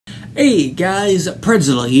Hey guys,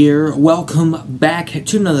 Predator here. Welcome back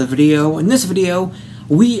to another video. In this video,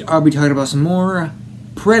 we are talking about some more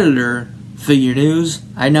Predator figure news.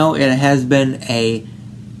 I know it has been a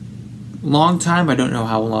long time. I don't know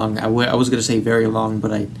how long. I was going to say very long,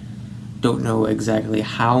 but I don't know exactly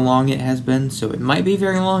how long it has been. So it might be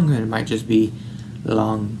very long, and it might just be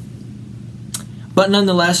long. But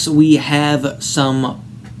nonetheless, we have some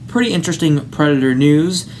pretty interesting Predator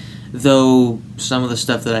news. Though some of the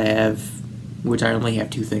stuff that I have, which I only have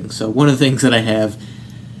two things, so one of the things that I have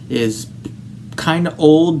is kind of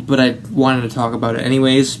old, but I wanted to talk about it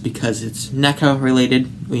anyways because it's NECA related.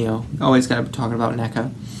 You know, always got to be talking about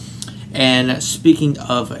NECA. And speaking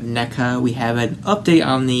of NECA, we have an update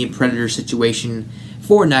on the Predator situation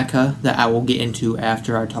for NECA that I will get into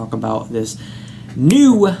after I talk about this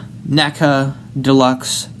new NECA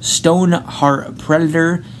Deluxe Stone Heart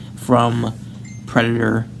Predator from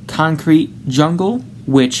Predator Concrete Jungle,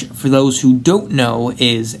 which, for those who don't know,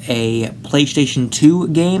 is a PlayStation 2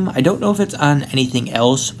 game. I don't know if it's on anything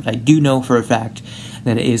else, but I do know for a fact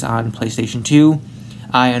that it is on PlayStation 2.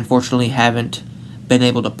 I unfortunately haven't been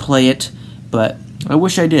able to play it, but I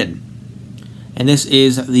wish I did. And this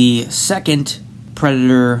is the second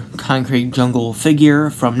Predator Concrete Jungle figure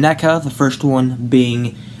from NECA, the first one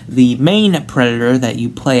being the main Predator that you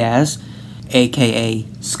play as, aka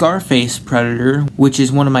Scarface Predator, which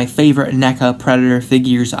is one of my favorite NECA Predator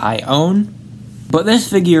figures I own. But this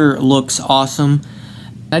figure looks awesome.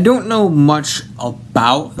 I don't know much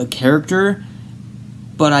about the character,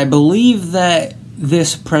 but I believe that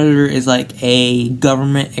this Predator is like a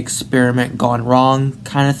government experiment gone wrong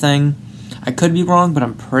kind of thing. I could be wrong, but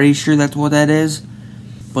I'm pretty sure that's what that is.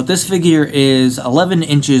 But this figure is 11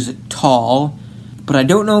 inches tall, but I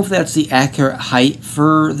don't know if that's the accurate height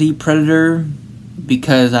for the Predator,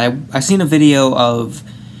 because I seen a video of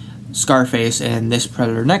Scarface and this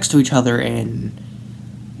Predator next to each other, and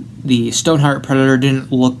the Stoneheart Predator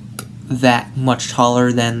didn't look that much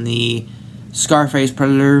taller than the Scarface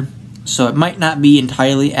Predator, so it might not be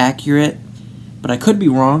entirely accurate, but I could be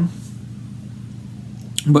wrong.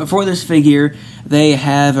 But for this figure, they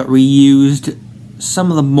have reused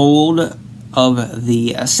some of the mold of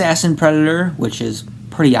the Assassin Predator, which is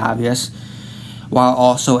pretty obvious, while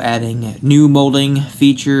also adding new molding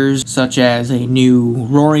features such as a new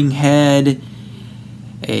roaring head,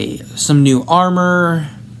 some new armor,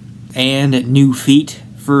 and new feet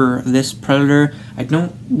for this Predator. I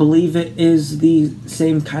don't believe it is the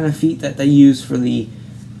same kind of feet that they use for the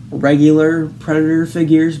regular Predator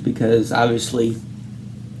figures, because obviously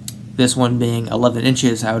this one being 11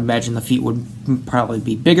 inches, I would imagine the feet would probably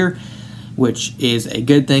be bigger, which is a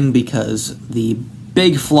good thing, because the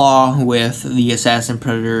big flaw with the Assassin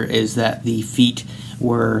Predator is that the feet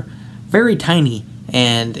were very tiny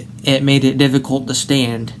and it made it difficult to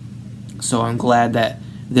stand. So I'm glad that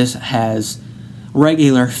this has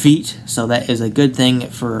regular feet, so that is a good thing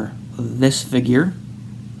for this figure.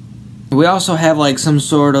 We also have like some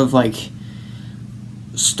sort of like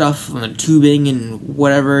stuff on the tubing and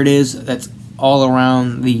whatever it is that's all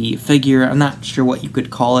around the figure. I'm not sure what you could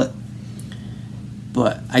call it,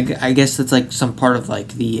 but I guess that's like some part of like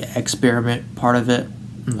the experiment part of it,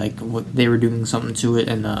 like what they were doing something to it,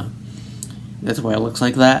 and that's why it looks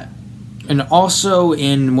like that. And also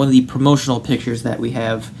in one of the promotional pictures that we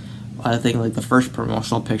have, I think like the first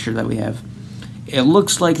promotional picture that we have, it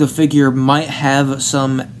looks like the figure might have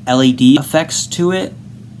some LED effects to it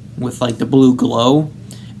with like the blue glow,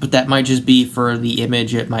 but that might just be for the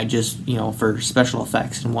image. It might just, you know, for special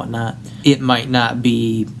effects and whatnot. It might not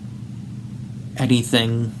be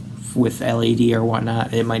anything with LED or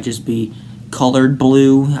whatnot. It might just be colored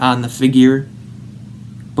blue on the figure,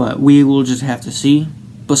 but we will just have to see.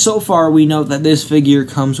 But so far we know that this figure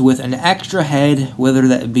comes with an extra head, whether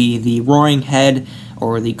that be the roaring head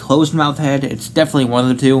or the closed mouth head. It's definitely one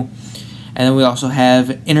of the two. And then we also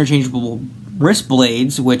have interchangeable wrist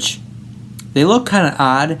blades, which they look kind of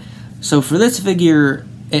odd. So for this figure,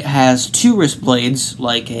 it has two wrist blades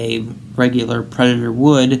like a regular Predator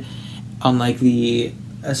would, unlike the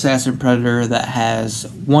Assassin Predator that has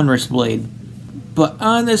one wrist blade. But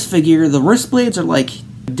on this figure, the wrist blades are like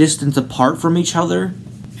distance apart from each other,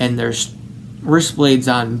 and there's wrist blades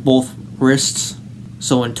on both wrists,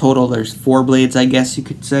 so in total there's 4 blades, I guess you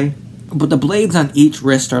could say. But the blades on each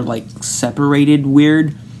wrist are like separated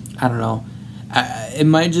weird. I don't know. It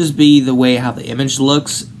might just be the way how the image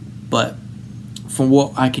looks, but from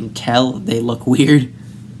what I can tell, they look weird.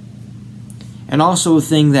 And also a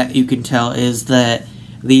thing that you can tell is that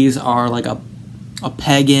these are like a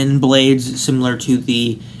peg-in blades, similar to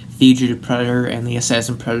the Fugitive Predator and the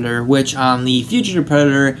Assassin Predator, which on the Fugitive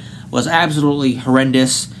Predator was absolutely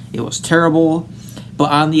horrendous It was terrible.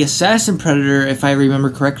 But on the Assassin Predator, if I remember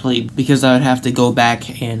correctly, because I would have to go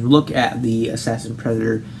back and look at the Assassin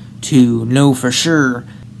Predator to know for sure,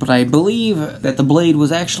 but I believe that the blade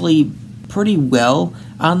was actually pretty well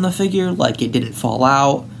on the figure. Like, it didn't fall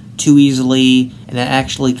out too easily, and it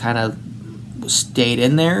actually kind of stayed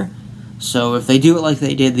in there. So if they do it like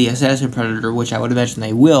they did the Assassin Predator, which I would imagine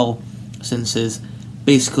they will, since it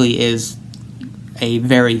basically is a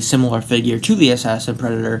very similar figure to the Assassin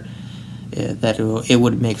Predator, that it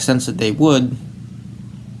would make sense that they would,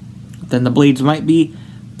 then the blades might be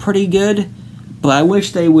pretty good. But I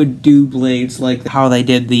wish they would do blades like how they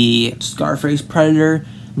did the Scarface Predator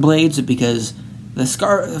blades, because the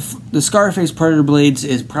Scarface Predator blades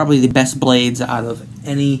is probably the best blades out of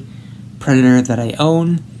any Predator that I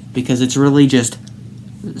own, because it's really just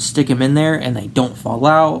stick them in there and they don't fall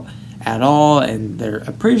out at all, and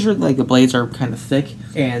I'm pretty sure like the blades are kind of thick,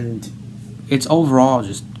 and it's overall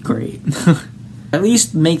just great. At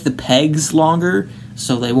least make the pegs longer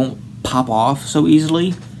so they won't pop off so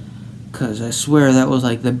easily, because I swear that was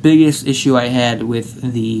like the biggest issue I had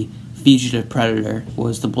with the Fugitive Predator,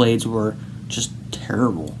 was the blades were just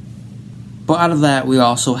terrible. But out of that, we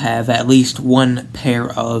also have at least one pair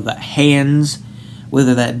of hands,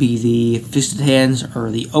 whether that be the fisted hands or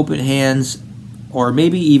the open hands, or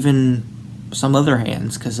maybe even some other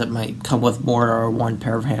hands, because it might come with more or one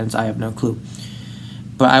pair of hands. I have no clue.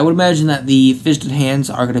 But I would imagine that the fisted hands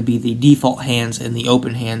are going to be the default hands, and the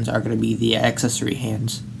open hands are going to be the accessory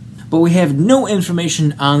hands. But we have no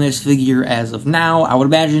information on this figure as of now. I would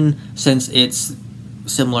imagine, since it's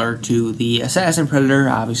similar to the Assassin Predator,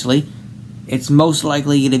 obviously, it's most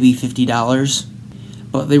likely going to be $50.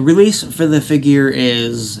 But the release for the figure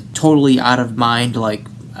is totally out of mind. Like,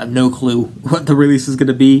 I have no clue what the release is going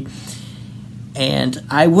to be. And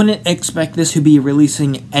I wouldn't expect this to be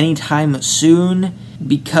releasing anytime soon,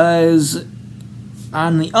 because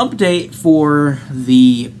on the update for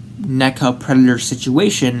the Neca Predator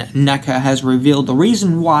situation, Neca has revealed the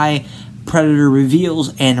reason why Predator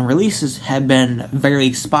reveals and releases have been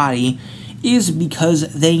very spotty is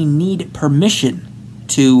because they need permission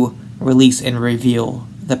to release and reveal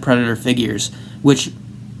the Predator figures, which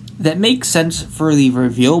that makes sense for the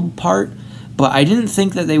reveal part, but I didn't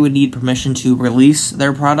think that they would need permission to release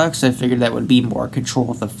their products. I figured that would be more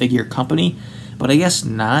control of the figure company, but I guess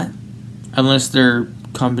not, unless their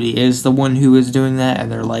company is the one who is doing that,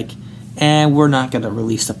 and they're like, we're not going to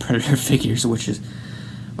release the Predator figures, which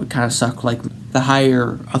would kind of suck, like the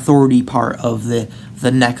higher authority part of the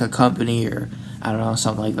NECA company, or I don't know,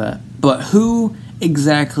 something like that. But who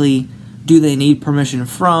exactly do they need permission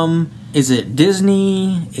from? Is it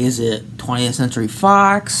Disney? Is it 20th Century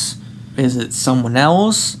Fox? Is it someone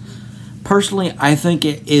else? Personally, I think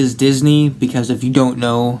it is Disney, because if you don't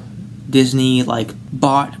know, Disney like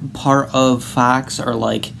bought part of Fox, or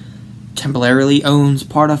like temporarily owns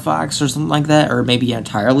part of Fox or something like that, or maybe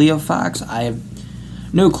entirely of Fox. I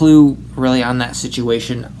have no clue really on that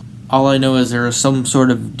situation. All I know is there is some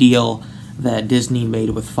sort of deal that Disney made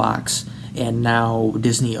with Fox, and now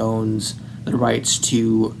Disney owns the rights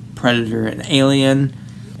to Predator and Alien.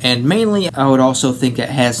 And mainly, I would also think it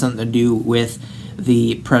has something to do with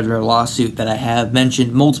the Predator lawsuit that I have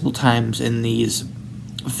mentioned multiple times in these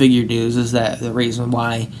figure news, is that the reason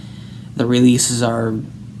why the releases are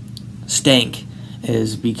stank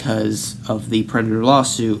is because of the Predator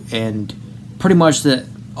lawsuit, and pretty much that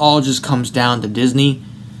all just comes down to Disney.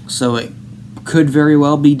 So it could very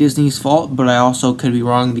well be Disney's fault, but I also could be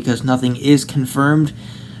wrong, because nothing is confirmed.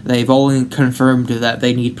 They've only confirmed that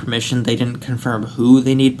they need permission. They didn't confirm who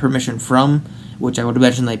they need permission from, which I would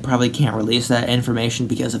imagine they probably can't release that information,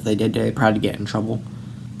 because if they did, they'd probably get in trouble.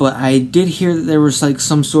 But I did hear that there was like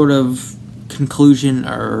some sort of conclusion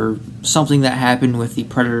or something that happened with the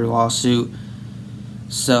Predator lawsuit.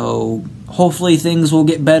 So hopefully things will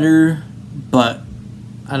get better, but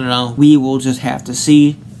I don't know, we will just have to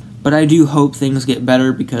see. But I do hope things get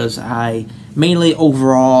better, because I mainly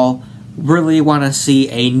overall really want to see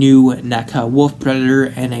a new NECA Wolf Predator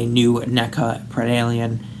and a new NECA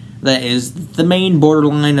Predalien. That is the main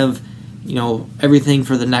borderline of, you know, everything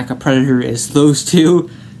for the NECA Predator is those two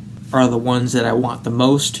are the ones that I want the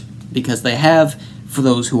most, because they have, for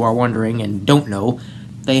those who are wondering and don't know,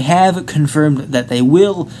 they have confirmed that they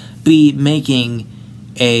will be making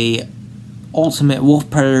a Ultimate Wolf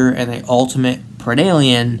Predator and a Ultimate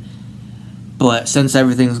Predalien, but since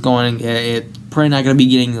everything's going, it's probably not going to be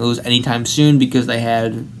getting those anytime soon, because they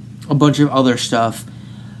had a bunch of other stuff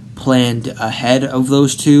planned ahead of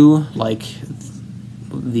those two, like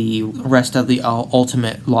the rest of the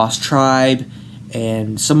Ultimate Lost Tribe,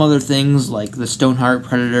 and some other things like the Stone Heart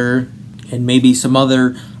Predator, and maybe some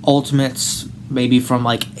other Ultimates, maybe from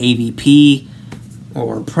like AVP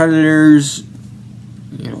or Predators,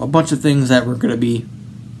 you know, a bunch of things that were going to be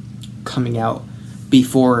coming out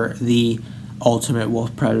before the Ultimate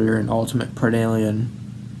Wolf Predator and Ultimate Predalien.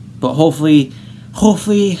 But hopefully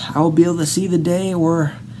I'll be able to see the day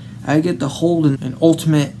where I get to hold an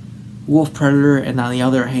Ultimate Wolf Predator and on the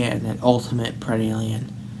other hand an Ultimate Predalien.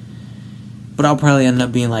 But I'll probably end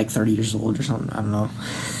up being like 30 years old or something, I don't know.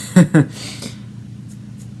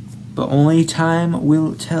 But only time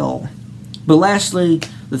will tell. But lastly,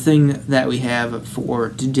 the thing that we have for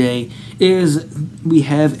today is we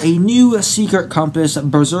have a new Secret Compass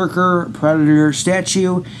Berserker Predator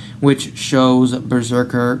statue, which shows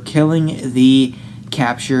Berserker killing the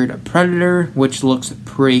captured Predator, which looks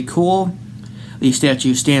pretty cool. The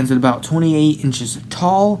statue stands at about 28 inches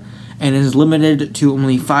tall and is limited to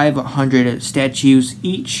only 500 statues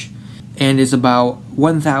each and is about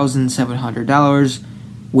 $1,700,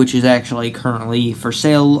 which is actually currently for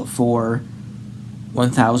sale for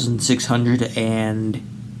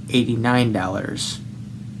 $1,689.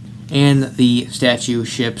 And the statue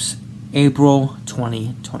ships April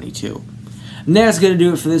 2022. And that's going to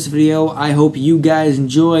do it for this video. I hope you guys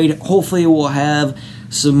enjoyed. Hopefully we'll have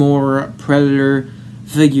some more Predator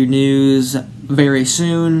figure news very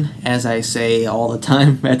soon, as I say all the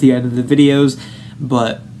time at the end of the videos,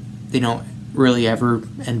 but they don't really ever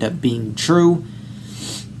end up being true.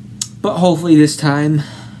 But hopefully this time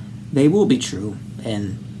they will be true,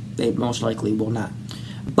 and they most likely will not.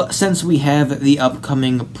 But since we have the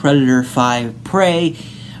upcoming Predator 5 Prey,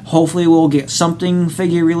 hopefully we'll get something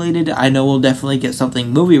figure related. I know we'll definitely get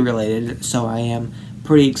something movie related, so I am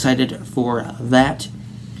pretty excited for that.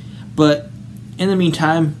 But in the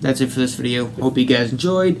meantime, that's it for this video. Hope you guys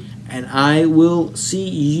enjoyed, and I will see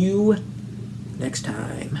you next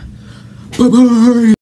time. Bye-bye!